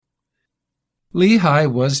Lehi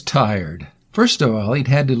was tired. First of all, he'd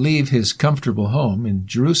had to leave his comfortable home in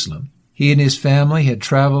Jerusalem. He and his family had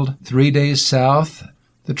traveled 3 days south.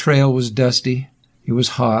 The trail was dusty. It was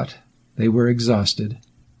hot. They were exhausted.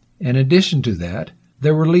 In addition to that,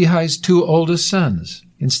 there were Lehi's 2 oldest sons.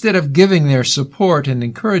 Instead of giving their support and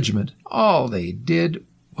encouragement, all they did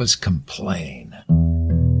was complain.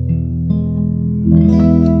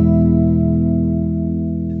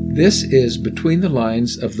 This is Between the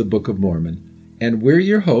Lines of the Book of Mormon, and we're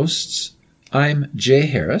your hosts. I'm Jay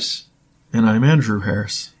Harris. And I'm Andrew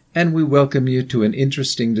Harris. And we welcome you to an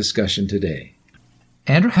interesting discussion today.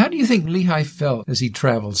 Andrew, how do you think Lehi felt as he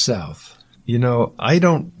traveled south? You know, I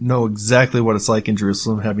don't know exactly what it's like in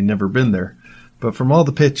Jerusalem, having never been there. But from all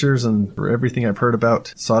the pictures and everything I've heard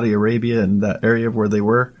about Saudi Arabia and that area where they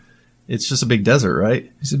were, it's just a big desert,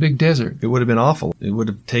 right? It's a big desert. It would have been awful. It would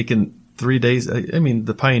have taken 3 days. I mean,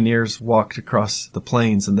 the pioneers walked across the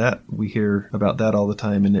plains, and that we hear about that all the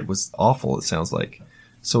time, and it was awful, it sounds like.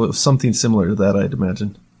 So it was something similar to that, I'd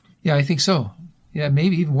imagine. Yeah, I think so. Yeah,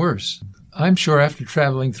 maybe even worse. I'm sure after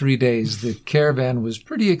traveling 3 days, the caravan was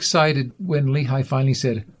pretty excited when Lehi finally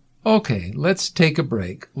said, okay, let's take a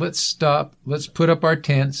break. Let's stop. Let's put up our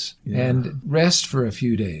tents and rest for a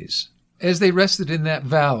few days. As they rested in that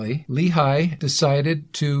valley, Lehi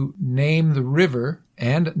decided to name the river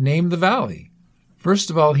and name the valley. First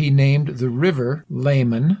of all, he named the river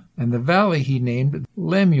Laman, and the valley he named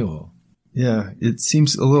Lemuel. Yeah, it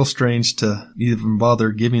seems a little strange to even bother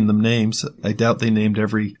giving them names. I doubt they named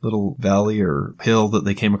every little valley or hill that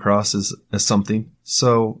they came across as something.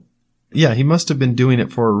 So, yeah, he must have been doing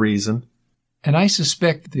it for a reason. And I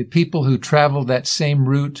suspect the people who traveled that same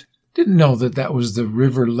route didn't know that that was the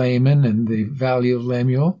river Laman and the valley of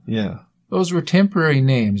Lemuel. Yeah. Those were temporary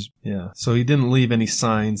names. Yeah, so he didn't leave any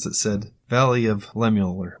signs that said Valley of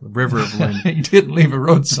Lemuel or River of Lemuel. He didn't leave a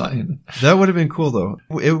road sign. That would have been cool, though.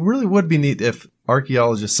 It really would be neat if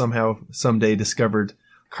archaeologists somehow someday discovered,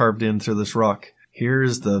 carved into this rock,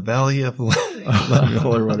 here's the Valley of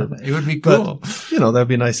Lemuel or whatever. It would be cool. But, that'd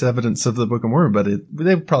be nice evidence of the Book of Mormon, but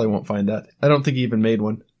they probably won't find that. I don't think he even made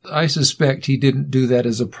one. I suspect he didn't do that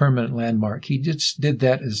as a permanent landmark. He just did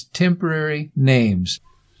that as temporary names.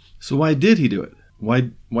 So why did he do it?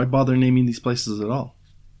 Why bother naming these places at all?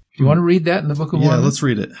 Do you want to read that in the Book of Mormon? Yeah, let's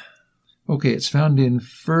read it. Okay, it's found in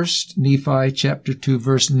 1 Nephi chapter 2,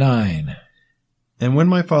 verse 9. And when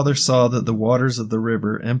my father saw that the waters of the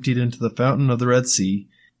river emptied into the fountain of the Red Sea,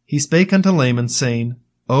 he spake unto Laman, saying,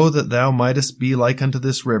 O that thou mightest be like unto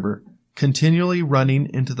this river, continually running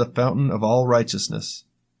into the fountain of all righteousness.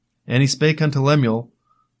 And he spake unto Lemuel,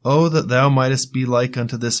 O that thou mightest be like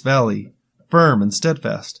unto this valley, firm and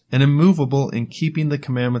steadfast, and immovable in keeping the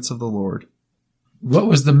commandments of the Lord. What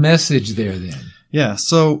was the message there then? Yeah,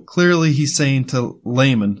 so clearly he's saying to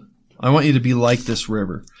Laman, I want you to be like this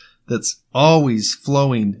river that's always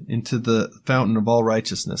flowing into the fountain of all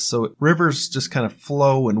righteousness. So rivers just kind of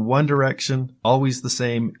flow in one direction, always the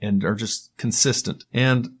same, and are just consistent.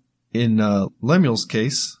 And in Lemuel's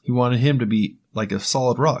case, he wanted him to be like a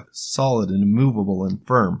solid rock, solid and immovable and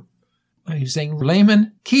firm. He's saying,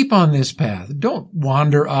 Laman, keep on this path. Don't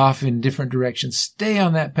wander off in different directions. Stay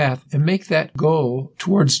on that path and make that goal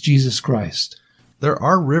towards Jesus Christ. There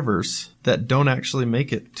are rivers that don't actually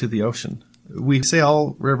make it to the ocean. We say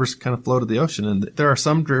all rivers kind of flow to the ocean, and there are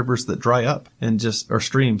some rivers that dry up and just are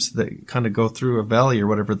streams that kind of go through a valley or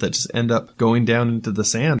whatever that just end up going down into the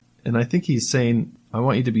sand. And I think he's saying, I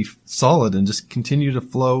want you to be solid and just continue to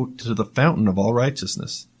flow to the fountain of all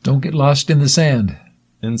righteousness. Don't get lost in the sand.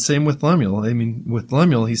 And same with Lemuel. I mean, with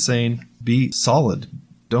Lemuel, he's saying, be solid.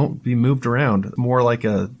 Don't be moved around. More like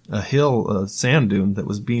a hill, a sand dune that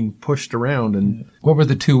was being pushed around. And what were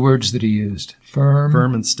the 2 words that he used?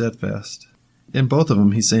 Firm and steadfast. In both of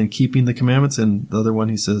them, he's saying keeping the commandments, and the other one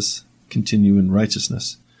he says continue in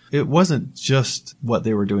righteousness. It wasn't just what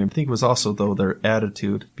they were doing. I think it was also, though, their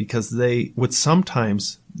attitude, because they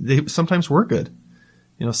sometimes were good.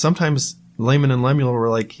 Sometimes Laman and Lemuel were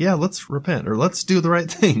like, yeah, let's repent, or let's do the right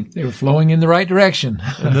thing. They were flowing in the right direction.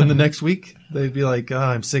 And then the next week, they'd be like,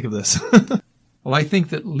 I'm sick of this. Well, I think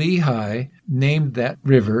that Lehi named that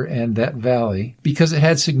river and that valley because it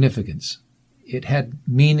had significance. It had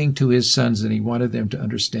meaning to his sons, and he wanted them to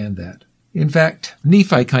understand that. In fact,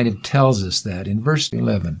 Nephi kind of tells us that in verse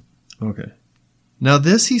 11. Okay. Now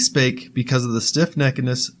this he spake because of the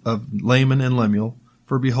stiff-neckedness of Laman and Lemuel,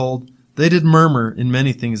 for behold, they did murmur in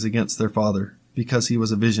many things against their father, because he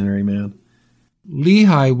was a visionary man.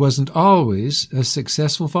 Lehi wasn't always a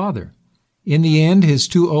successful father. In the end, his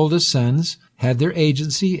 2 oldest sons had their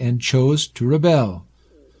agency and chose to rebel.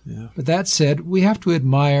 Yeah. But that said, we have to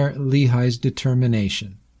admire Lehi's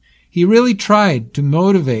determination. He really tried to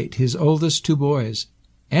motivate his oldest two boys,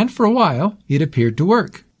 and for a while it appeared to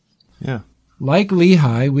work. Yeah. Like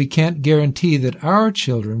Lehi, we can't guarantee that our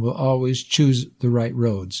children will always choose the right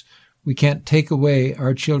roads. We can't take away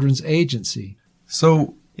our children's agency.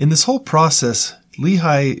 So, in this whole process,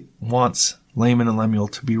 Lehi wants Laman and Lemuel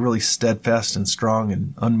to be really steadfast and strong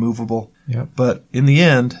and unmovable. Yep. But in the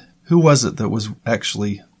end, who was it that was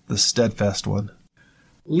actually the steadfast one?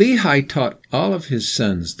 Lehi taught all of his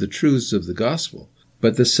sons the truths of the gospel,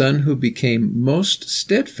 but the son who became most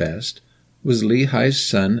steadfast was Lehi's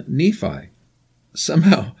son Nephi.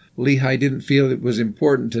 Somehow, Lehi didn't feel it was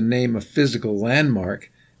important to name a physical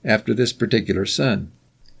landmark after this particular son.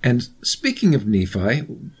 And speaking of Nephi,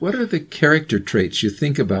 what are the character traits you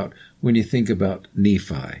think about when you think about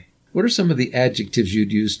Nephi? What are some of the adjectives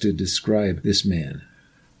you'd use to describe this man?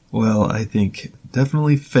 Well, I think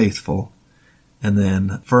definitely faithful, and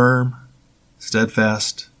then firm,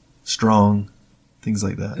 steadfast, strong, things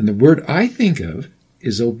like that. And the word I think of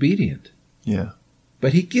is obedient. Yeah.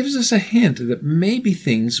 But he gives us a hint that maybe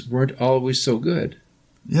things weren't always so good.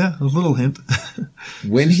 Yeah, a little hint.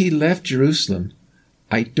 When he left Jerusalem,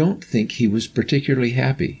 I don't think he was particularly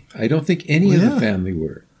happy. I don't think any of the family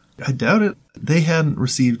were. I doubt it. They hadn't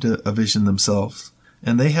received a vision themselves,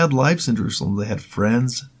 and they had lives in Jerusalem. They had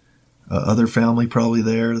friends, other family probably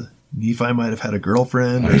there. Nephi might have had a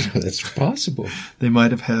girlfriend. That's possible. They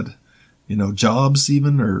might have had, jobs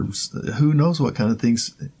even, or who knows what kind of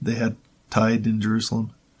things they had tied in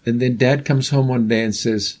Jerusalem. And then Dad comes home one day and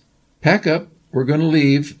says, "Pack up, we're going to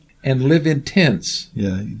leave and live in tents."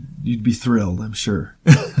 Yeah, you'd be thrilled, I'm sure.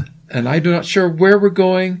 And I'm not sure where we're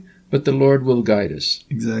going, but the Lord will guide us.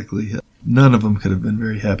 Exactly. None of them could have been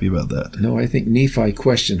very happy about that. No, I think Nephi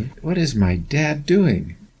questioned, what is my dad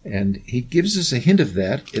doing? And he gives us a hint of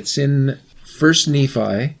that. It's in 1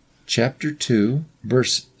 Nephi chapter 2,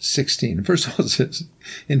 verse 16. First of all, it says,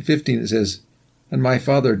 in 15 it says, "And my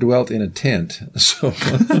father dwelt in a tent." So,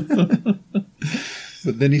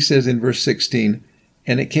 but then he says in verse 16,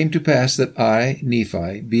 "And it came to pass that I,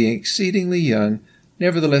 Nephi, being exceedingly young,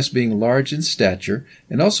 nevertheless being large in stature,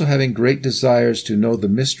 and also having great desires to know the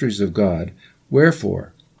mysteries of God,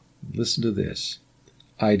 wherefore," listen to this,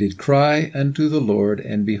 "I did cry unto the Lord,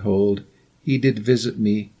 and behold, he did visit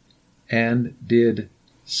me, and did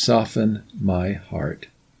soften my heart,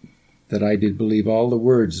 that I did believe all the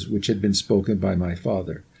words which had been spoken by my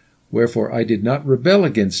father. Wherefore I did not rebel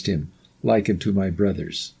against him, like unto my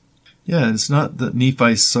brothers." Yeah, it's not that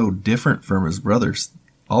Nephi's so different from his brothers.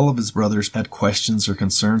 All of his brothers had questions or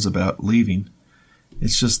concerns about leaving.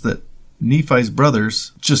 It's just that Nephi's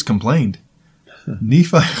brothers just complained.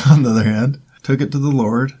 Nephi, on the other hand, took it to the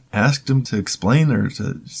Lord, asked him to explain or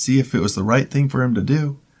to see if it was the right thing for him to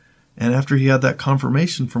do. And after he had that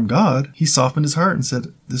confirmation from God, he softened his heart and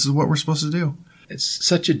said, "This is what we're supposed to do." It's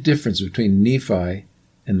such a difference between Nephi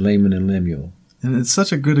and Laman and Lemuel. And it's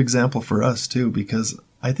such a good example for us, too, because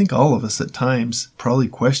I think all of us at times probably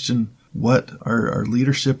question what our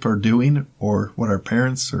leadership are doing, or what our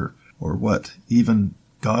parents or what even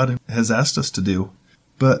God has asked us to do.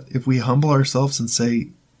 But if we humble ourselves and say,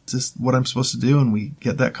 "Is this what I'm supposed to do?" and we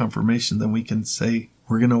get that confirmation, then we can say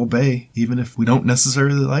we're going to obey, even if we don't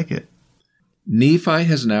necessarily like it. Nephi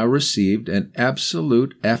has now received an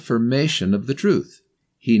absolute affirmation of the truth.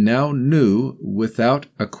 He now knew, without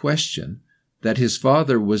a question, that his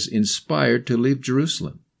father was inspired to leave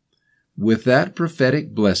Jerusalem. With that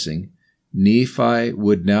prophetic blessing, Nephi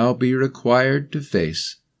would now be required to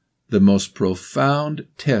face the most profound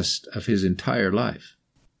test of his entire life.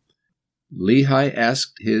 Lehi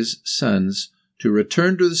asked his sons to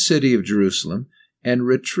return to the city of Jerusalem and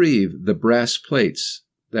retrieve the brass plates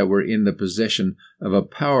that were in the possession of a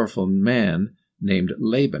powerful man named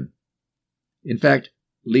Laban. In fact,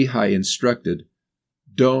 Lehi instructed,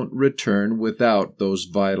 "Don't return without those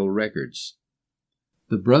vital records."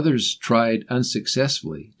 The brothers tried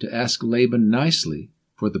unsuccessfully to ask Laban nicely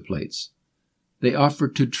for the plates. They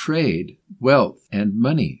offered to trade wealth and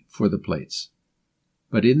money for the plates.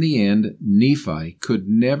 But in the end, Nephi could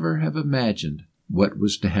never have imagined what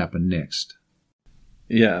was to happen next.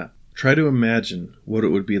 Yeah, try to imagine what it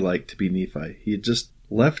would be like to be Nephi. He had just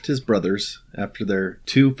left his brothers after their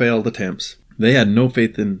 2 failed attempts. They had no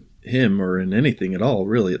faith in him or in anything at all,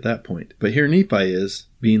 really, at that point. But here Nephi is,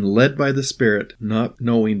 being led by the Spirit, not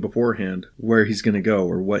knowing beforehand where he's going to go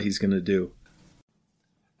or what he's going to do.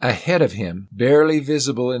 Ahead of him, barely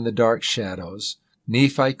visible in the dark shadows,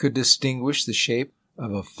 Nephi could distinguish the shape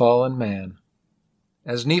of a fallen man.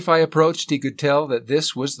 As Nephi approached, he could tell that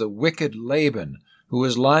this was the wicked Laban, who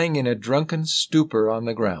was lying in a drunken stupor on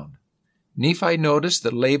the ground. Nephi noticed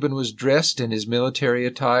that Laban was dressed in his military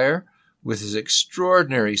attire, with his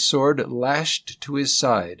extraordinary sword lashed to his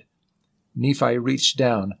side. Nephi reached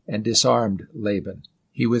down and disarmed Laban.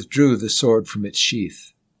 He withdrew the sword from its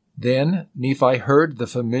sheath. Then Nephi heard the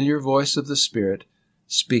familiar voice of the Spirit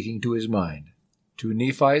speaking to his mind. To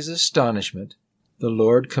Nephi's astonishment, the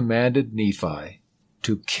Lord commanded Nephi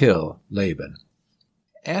to kill Laban.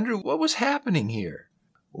 Andrew, what was happening here?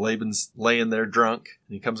 Laban's laying there drunk,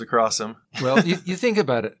 and he comes across him. Well, you think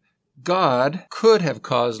about it. God could have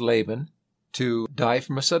caused Laban to die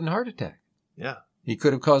from a sudden heart attack. Yeah. He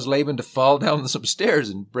could have caused Laban to fall down some stairs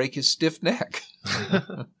and break his stiff neck.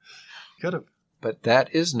 Could have. But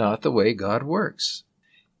that is not the way God works.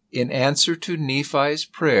 In answer to Nephi's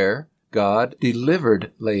prayer, God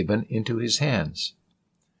delivered Laban into his hands.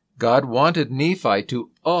 God wanted Nephi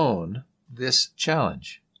to own this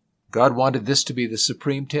challenge. God wanted this to be the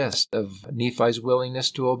supreme test of Nephi's willingness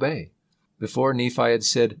to obey. Before, Nephi had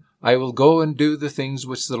said, I will go and do the things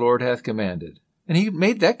which the Lord hath commanded. And he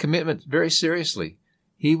made that commitment very seriously.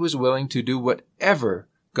 He was willing to do whatever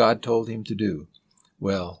God told him to do.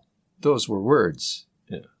 Well, those were words.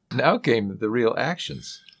 Yeah. Now came the real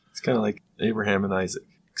actions. It's kind of like Abraham and Isaac,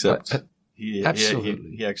 except he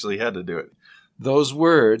actually had to do it. Those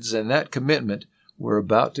words and that commitment were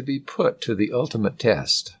about to be put to the ultimate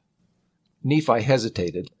test. Nephi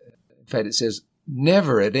hesitated. In fact, it says,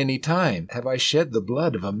 Never at any time have I shed the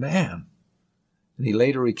blood of a man. And he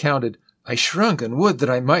later recounted, I shrunk and would that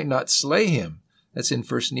I might not slay him. That's in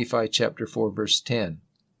 1 Nephi chapter 4, verse 10.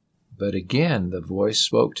 But again the voice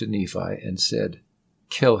spoke to Nephi and said,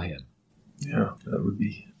 Kill him. Yeah, that would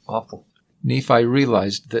be awful. Nephi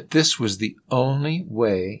realized that this was the only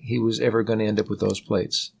way he was ever going to end up with those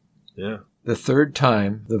plates. Yeah. The third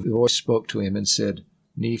time the voice spoke to him and said,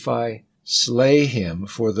 Nephi, slay him,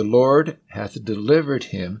 for the Lord hath delivered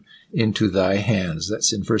him into thy hands.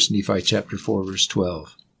 That's in 1 Nephi chapter 4, verse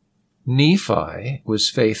 12. Nephi was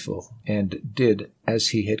faithful and did as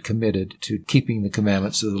he had committed to keeping the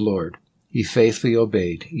commandments of the Lord. He faithfully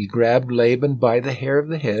obeyed. He grabbed Laban by the hair of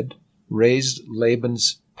the head, raised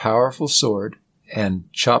Laban's powerful sword,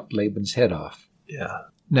 and chopped Laban's head off. Yeah.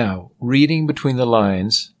 Now, reading between the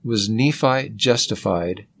lines, was Nephi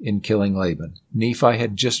justified in killing Laban? Nephi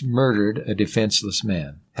had just murdered a defenseless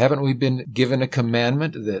man. Haven't we been given a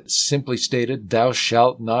commandment that simply stated, Thou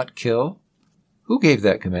shalt not kill? Who gave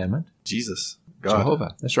that commandment? Jesus. God.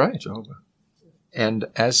 Jehovah. That's right. Jehovah. And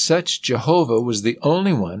as such, Jehovah was the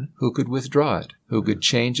only one who could withdraw it, who could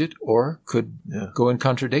change it, or could go in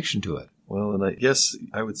contradiction to it. Well, and I guess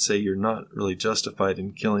I would say you're not really justified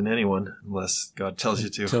in killing anyone unless God tells you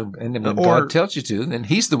to. And when God tells you to, then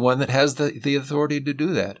he's the one that has the authority to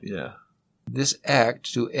do that. Yeah. This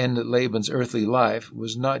act to end Laban's earthly life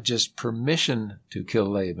was not just permission to kill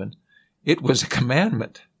Laban. It was a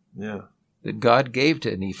commandment that God gave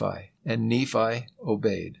to Nephi, and Nephi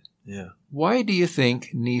obeyed. Yeah. Why do you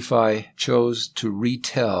think Nephi chose to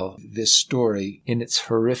retell this story in its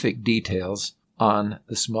horrific details on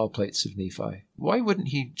the small plates of Nephi? Why wouldn't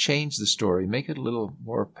he change the story, make it a little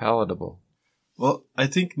more palatable? Well, I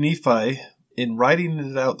think Nephi, in writing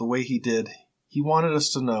it out the way he did, he wanted us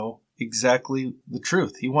to know exactly the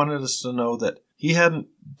truth. He wanted us to know that he hadn't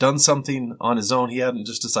done something on his own. He hadn't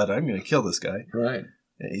just decided, I'm going to kill this guy. Right.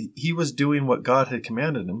 He was doing what God had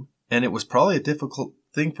commanded him, and it was probably a difficult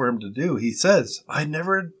thing for him to do. He says, I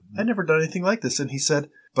never done anything like this. And he said,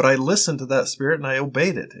 but I listened to that spirit and I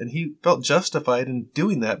obeyed it. And he felt justified in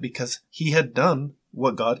doing that because he had done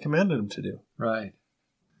what God commanded him to do. Right.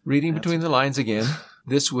 Reading between the lines again,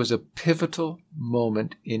 this was a pivotal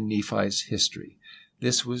moment in Nephi's history.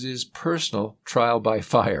 This was his personal trial by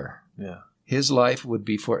fire. Yeah. His life would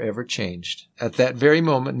be forever changed. At that very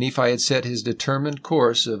moment, Nephi had set his determined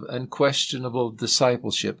course of unquestionable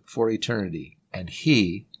discipleship for eternity. And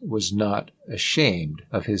he was not ashamed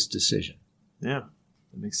of his decision. Yeah,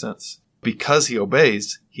 that makes sense. Because he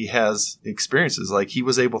obeys, he has experiences. Like he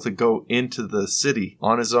was able to go into the city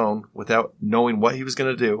on his own without knowing what he was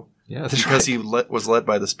going to do. Yeah, that's because right. he was led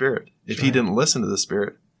by the Spirit. If he didn't listen to the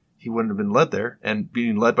Spirit, he wouldn't have been led there. And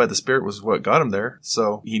being led by the Spirit was what got him there.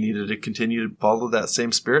 So he needed to continue to follow that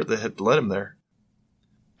same Spirit that had led him there.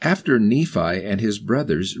 After Nephi and his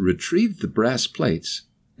brothers retrieved the brass plates,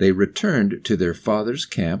 they returned to their father's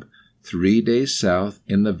camp 3 days south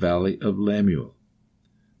in the valley of Lemuel.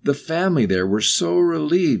 The family there were so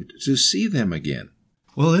relieved to see them again.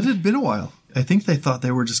 Well, it had been a while. I think they thought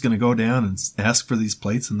they were just going to go down and ask for these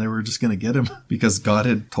plates and they were just going to get them because God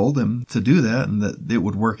had told them to do that and that it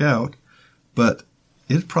would work out. But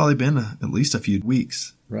it had probably been at least a few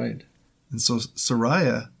weeks. Right. And so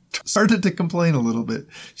Sariah started to complain a little bit.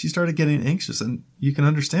 She started getting anxious, and you can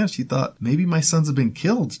understand. She thought, maybe my sons have been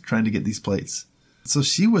killed trying to get these plates. So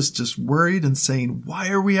she was just worried and saying, why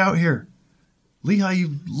are we out here? Lehi,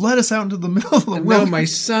 you led us out into the middle of the wilderness. No, my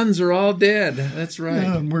sons are all dead. That's right.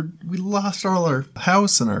 Yeah, and we lost all our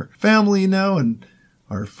house and our family now and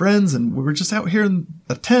our friends, and we're just out here in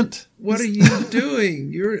a tent. What are you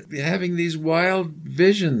doing? You're having these wild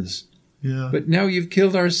visions. Yeah. But now you've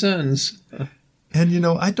killed our sons. And,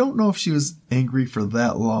 I don't know if she was angry for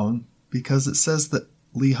that long, because it says that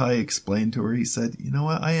Lehi explained to her, he said, you know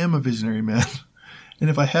what, I am a visionary man. And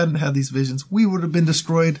if I hadn't had these visions, we would have been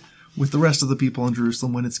destroyed with the rest of the people in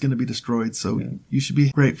Jerusalem when it's going to be destroyed. So you should be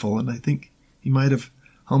grateful. And I think he might have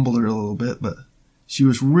humbled her a little bit, but she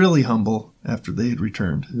was really humble after they had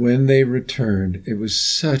returned. When they returned, it was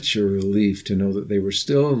such a relief to know that they were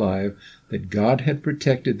still alive, that God had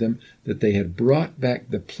protected them, that they had brought back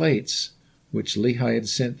the plates which Lehi had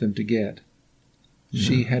sent them to get. Yeah.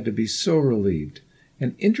 She had to be so relieved.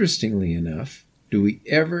 And interestingly enough, do we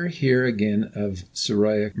ever hear again of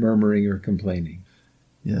Sarai murmuring or complaining?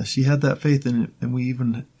 Yeah, she had that faith in it, and we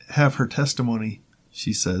even have her testimony,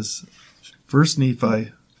 she says. 1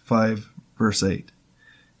 Nephi 5, verse 8.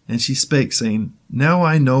 And she spake, saying, Now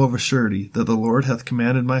I know of a surety that the Lord hath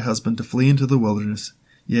commanded my husband to flee into the wilderness.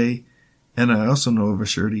 Yea, and I also know of a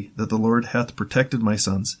surety that the Lord hath protected my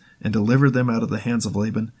sons, and delivered them out of the hands of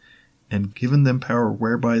Laban, and given them power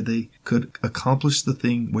whereby they could accomplish the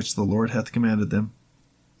thing which the Lord hath commanded them.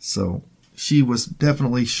 So she was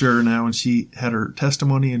definitely sure now, and she had her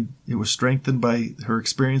testimony, and it was strengthened by her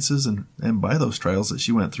experiences and by those trials that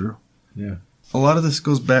she went through. Yeah. A lot of this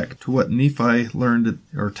goes back to what Nephi learned,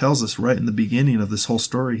 or tells us right in the beginning of this whole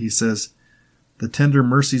story. He says, The tender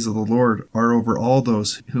mercies of the Lord are over all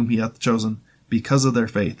those whom he hath chosen, because of their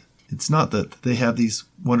faith. It's not that they have these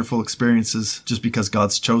wonderful experiences just because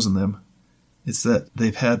God's chosen them. It's that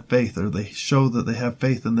they've had faith, or they show that they have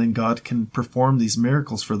faith, and then God can perform these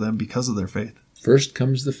miracles for them because of their faith. First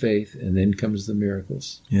comes the faith, and then comes the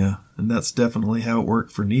miracles. Yeah, and that's definitely how it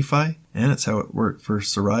worked for Nephi, and it's how it worked for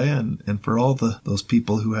Sarai and for all those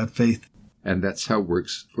people who had faith. And that's how it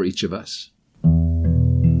works for each of us.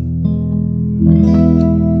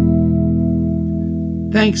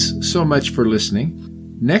 Thanks so much for listening.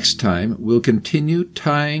 Next time, we'll continue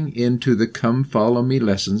tying into the Come Follow Me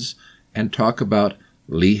lessons and talk about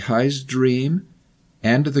Lehi's dream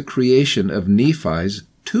and the creation of Nephi's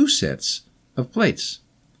 2 sets of plates.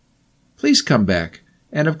 Please come back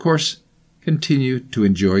and, of course, continue to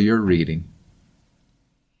enjoy your reading.